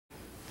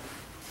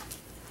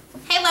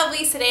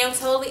lovelies, today I'm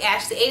totally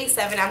Ashley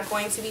 87. I'm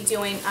going to be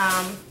doing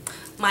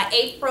my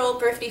April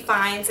thrifty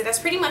finds, and that's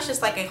pretty much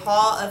just like a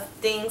haul of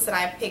things that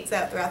I picked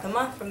up throughout the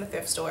month from the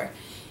thrift store.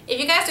 If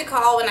you guys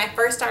recall, when I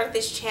first started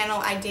this channel,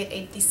 I did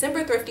a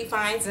December thrifty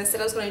finds, and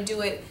instead I was going to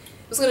do it,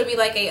 it was going to be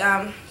like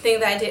a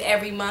thing that I did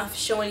every month,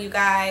 showing you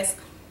guys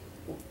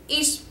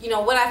each,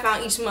 what I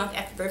found each month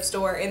at the thrift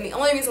store. And the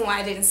only reason why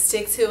I didn't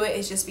stick to it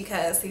is just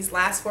because these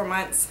last 4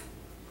 months,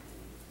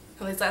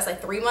 these last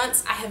like 3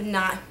 months, I have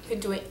not been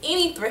doing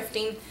any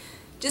thrifting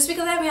just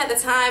because I haven't had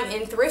the time,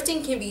 and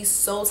thrifting can be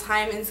so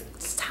time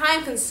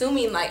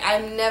consuming. Like I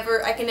can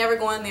never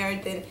go in there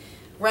and then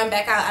run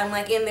back out. I'm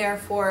like in there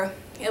for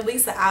at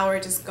least an hour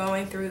just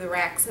going through the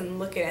racks and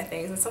looking at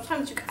things, and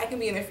sometimes I can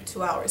be in there for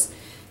 2 hours,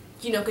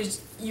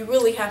 because you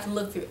really have to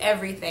look through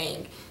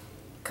everything,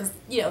 because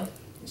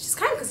it's just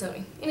kind of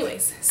consuming.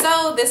 Anyways,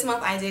 so this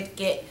month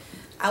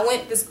I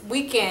went this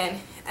weekend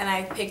and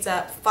I picked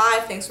up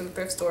 5 things from the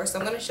thrift store, so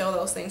I'm going to show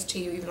those things to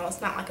you even though it's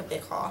not like a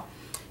big haul.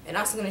 And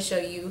also going to show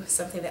you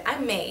something that I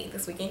made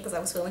this weekend because I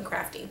was feeling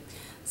crafty.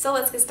 So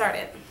let's get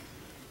started.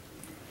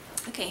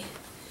 Okay,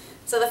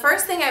 so the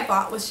first thing I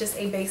bought was just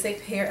a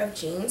basic pair of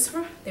jeans.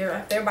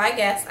 They're by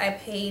Guess. I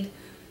paid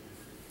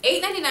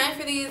 $8.99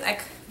 for these. I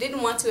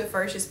didn't want to at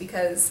first just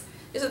because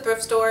it's a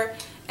thrift store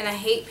and I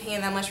hate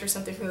paying that much for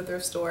something from the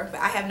thrift store. But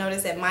I have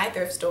noticed at my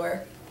thrift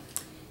store,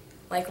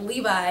 like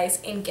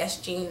Levi's and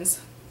Guess jeans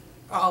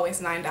are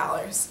always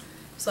 $9.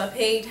 So I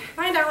paid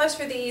 $9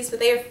 for these, but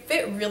they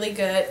fit really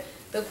good.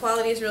 The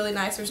quality is really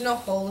nice. There's no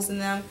holes in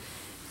them,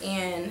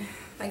 and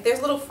like there's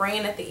a little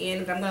fraying at the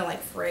end, but I'm gonna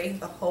like fray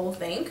the whole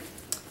thing.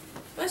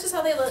 But that's just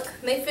how they look.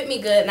 They fit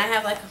me good, and I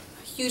have like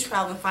a huge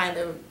problem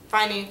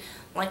finding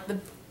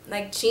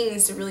like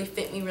jeans to really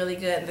fit me really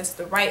good, and that's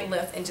the right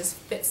length and just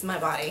fits my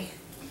body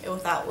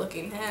without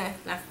looking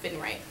not fitting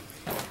right.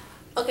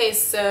 Okay,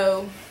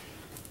 so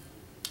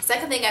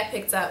second thing I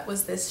picked up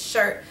was this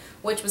shirt,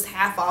 which was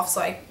half off,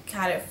 so I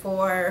got it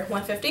for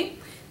 $150.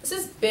 This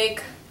is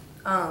big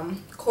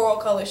coral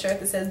color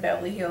shirt that says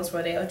Beverly Hills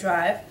Rodeo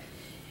Drive.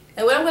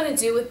 And what I'm going to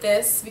do with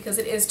this, because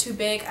it is too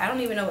big, I don't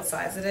even know what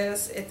size it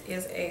is. It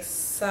is a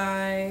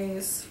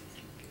size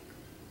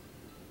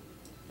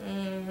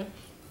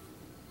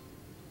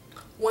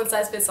one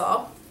size fits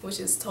all,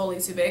 which is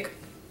totally too big.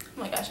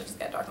 Oh my gosh, I just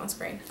got dark on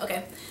screen.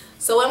 Okay,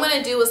 so what I'm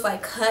going to do is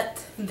like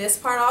cut this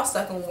part off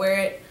so I can wear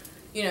it,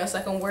 so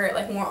I can wear it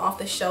like more off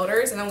the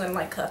shoulders, and I'm going to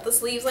like cut the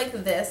sleeves like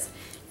this,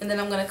 and then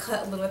I'm going to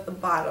cut a little at the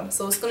bottom.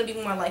 So it's going to be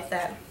more like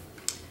that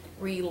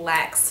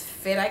relaxed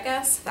fit, I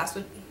guess. That's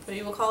what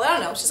you would call it. I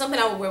don't know. It's just something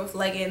I would wear with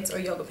leggings or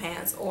yoga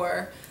pants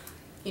or,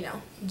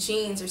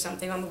 jeans or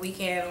something on the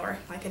weekend, or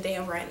like a day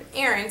of running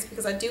errands,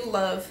 because I do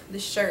love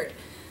this shirt.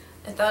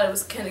 I thought it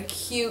was kind of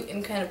cute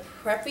and kind of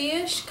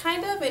preppy-ish,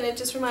 kind of, and it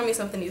just reminded me of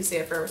something you see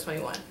at Forever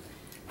 21.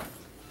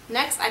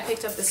 Next, I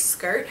picked up this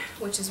skirt,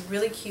 which is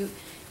really cute.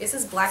 It's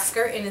this black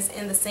skirt, and it's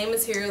in the same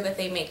material that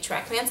they make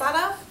track pants out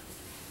of.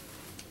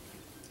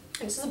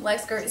 And this is a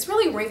black skirt. It's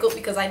really wrinkled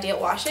because I did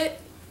wash it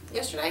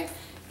yesterday,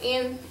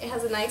 and it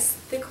has a nice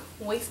thick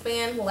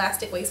waistband,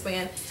 elastic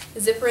waistband,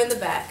 zipper in the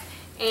back.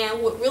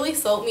 And what really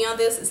sold me on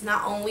this is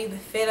not only the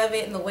fit of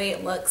it and the way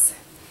it looks,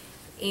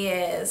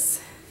 it's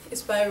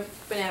by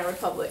Banana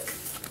Republic.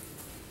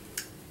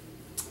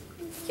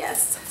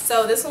 Yes,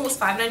 so this one was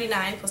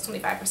 $5.99 plus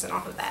 25%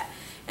 off of that,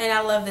 and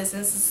I love this.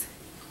 And it's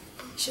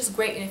just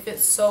great, and it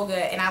fits so good.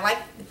 And I like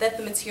that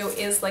the material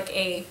is like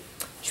a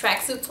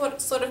tracksuit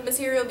sort of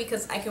material,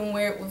 because I can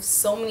wear it with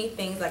so many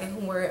things. Like I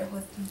can wear it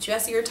with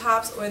dressier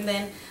tops, or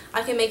then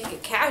I can make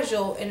it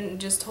casual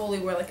and just totally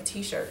wear like a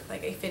t-shirt,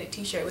 like a fitted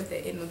t-shirt with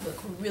it, and it would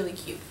look really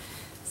cute.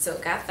 So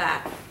got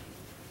that.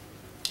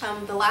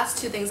 The last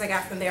 2 things I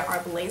got from there are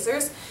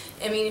blazers.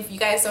 I mean, if you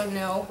guys don't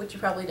know, which you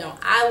probably don't,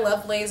 I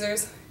love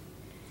blazers,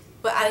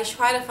 but I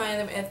try to find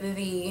them at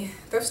the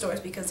thrift stores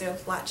because they're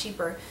a lot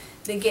cheaper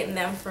than getting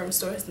them from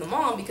stores in the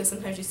mall, because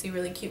sometimes you see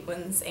really cute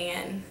ones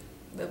and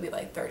they'll be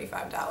like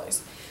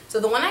 $35.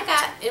 So the one I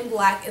got in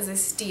black is a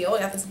steal. I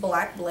got this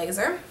black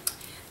blazer,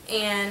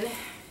 and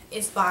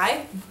it's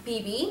by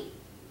BB.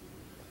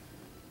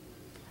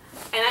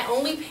 And I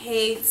only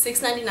paid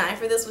 $6.99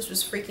 for this, which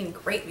was freaking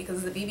great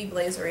because the BB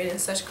blazer, it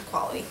is such good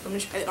quality. Let me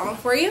try it on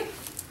for you.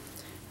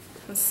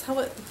 This is how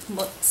it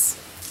looks.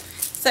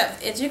 So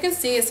as you can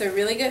see, it's a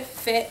really good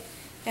fit.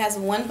 It has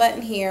one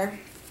button here.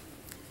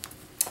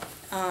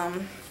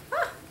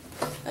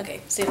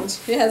 Okay, so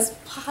it has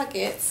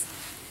pockets,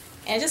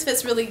 and it just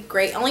fits really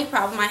great. Only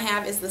problem I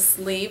have is the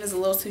sleeve is a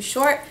little too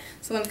short,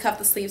 so I'm going to cuff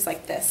the sleeves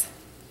like this.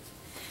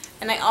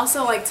 And I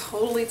also like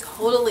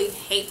totally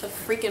hate the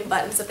freaking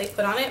buttons that they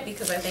put on it,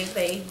 because I think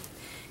they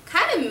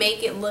kind of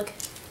make it look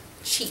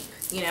cheap,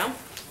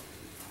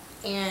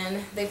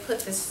 And they put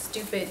this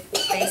stupid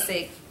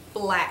basic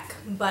black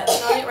button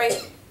on it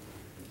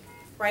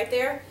right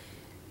there.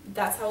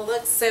 That's how it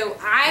looks. So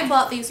I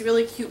bought these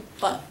really cute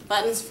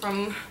buttons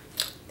from,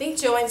 I think,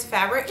 Joann's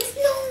Fabric,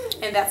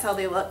 and that's how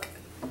they look.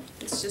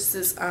 It's just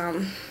this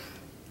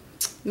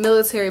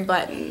military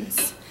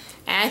buttons,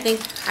 and I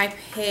think I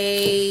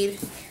paid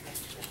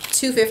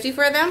 $2.50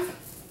 for them.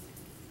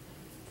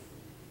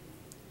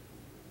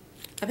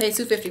 I paid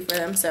 $2.50 for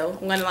them, so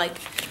I'm gonna like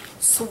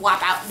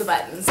swap out the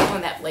buttons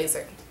on that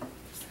blazer.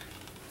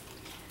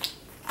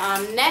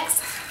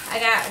 Next, I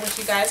got what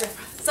you guys are,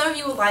 some of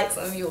you will like,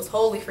 some of you will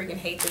totally freaking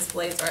hate this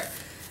blazer,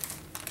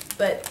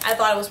 but I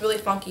thought it was really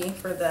funky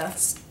for the,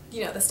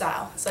 you know, the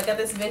style. So I got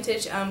this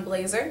vintage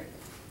blazer.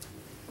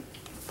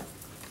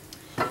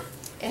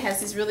 It has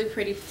this really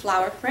pretty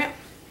flower print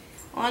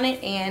on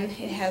it, and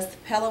it has the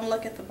pelham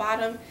look at the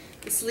bottom.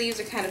 The sleeves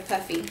are kind of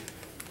puffy.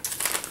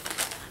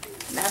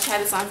 Now I've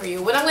had this on for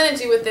you. What I'm going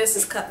to do with this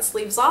is cut the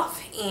sleeves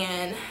off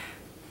and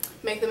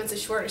make them into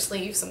shorter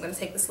sleeves. So I'm going to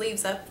take the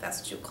sleeves up, if that's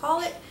what you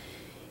call it.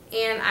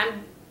 And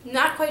I'm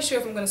not quite sure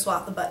if I'm going to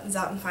swap the buttons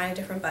out and find a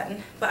different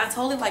button. But I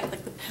totally like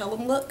the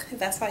pelham look, if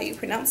that's how you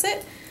pronounce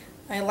it.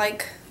 I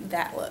like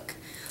that look.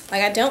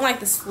 Like, I don't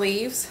like the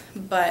sleeves,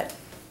 but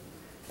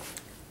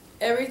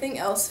everything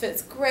else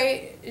fits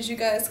great. As you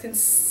guys can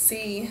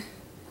see,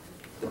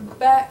 the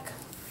back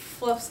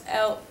fluffs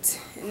out,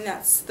 and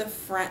that's the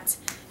front.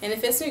 And it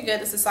fits me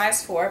good. It's a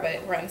size 4, but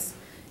it runs.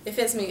 It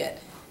fits me good.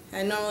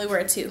 I normally wear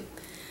a 2.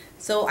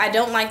 So I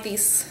don't like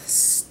these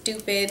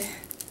stupid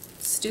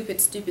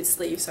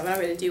sleeves. So what I'm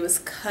going to do is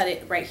cut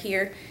it right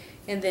here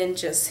and then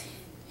just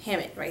hem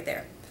it right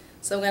there.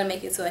 So I'm going to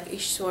make it to like a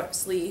short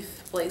sleeve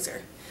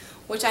blazer,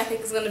 which I think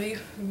is going to be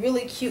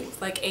really cute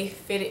with like a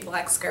fitted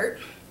black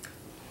skirt,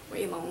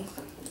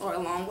 or a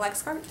long black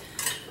skirt,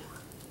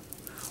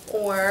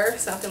 or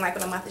something like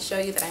what I'm about to show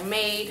you that I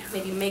made.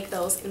 Maybe make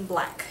those in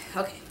black.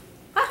 Okay.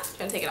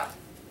 Trying to take it off.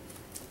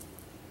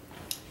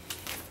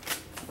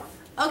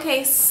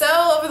 Okay,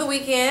 so over the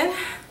weekend,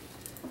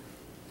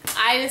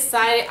 I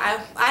decided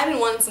I've been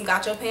wanting some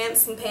gacho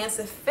pants, some pants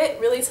that fit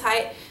really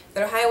tight,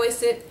 that are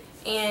high-waisted,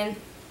 and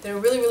they're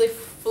really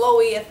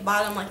flowy at the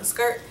bottom like a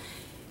skirt,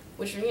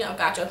 which are, you know,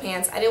 gacho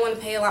pants. I didn't want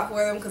to pay a lot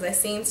for them because I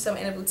seen some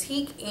in a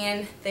boutique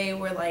and they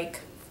were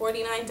like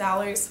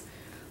 $49,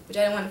 which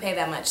I didn't want to pay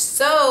that much.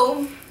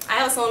 So I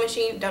have a sewing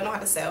machine, don't know how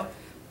to sew.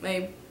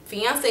 My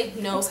fiance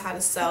knows how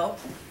to sew,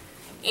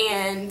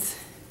 and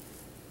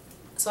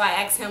so I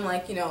asked him,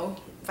 like, you know,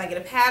 if I get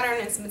a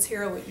pattern and some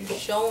material, would you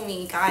show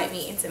me, guide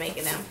me into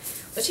making them?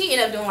 But he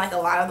ended up doing like a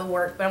lot of the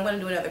work, but I'm going to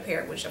do another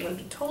pair, which I'm going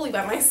to do totally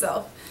by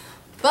myself.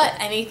 But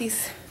I need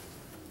these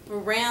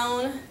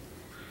round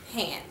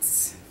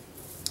pants.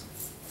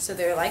 So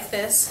they're like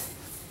this,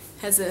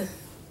 has a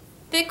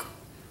thick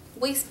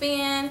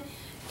waistband,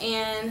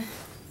 and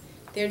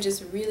they're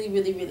just really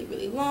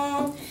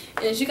long.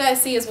 And as you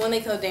guys see, is when they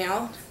go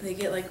down, they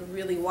get like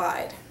really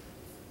wide.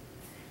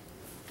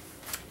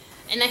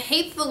 And I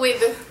hate the way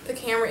the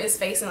camera is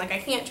facing. Like, I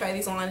can't try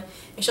these on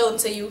and show them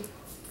to you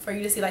for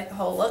you to see like the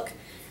whole look.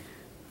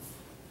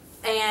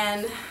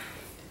 And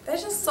they're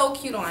just so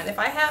cute on. If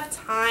I have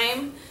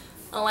time,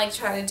 I'll like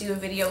try to do a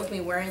video with me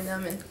wearing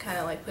them and kind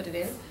of like put it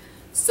in.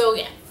 So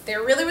yeah,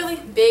 they're really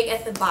big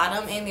at the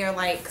bottom, and they're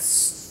like,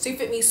 they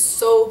fit me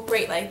so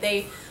great. Like,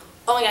 they,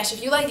 oh my gosh,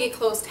 if you like get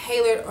clothes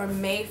tailored or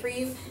made for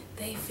you,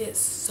 they fit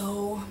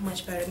so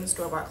much better than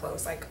store-bought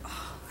clothes. Like,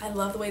 oh, I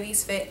love the way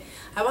these fit.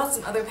 I bought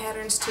some other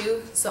patterns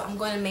too, so I'm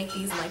going to make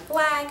these in like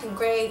black and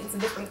gray and some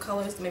different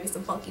colors, maybe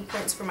some funky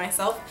prints for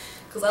myself,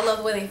 because I love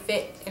the way they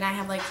fit, and I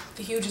have like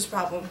the hugest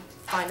problem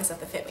finding stuff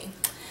that fit me.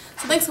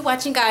 So thanks for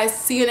watching, guys.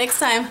 See you next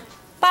time.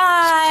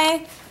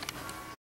 Bye!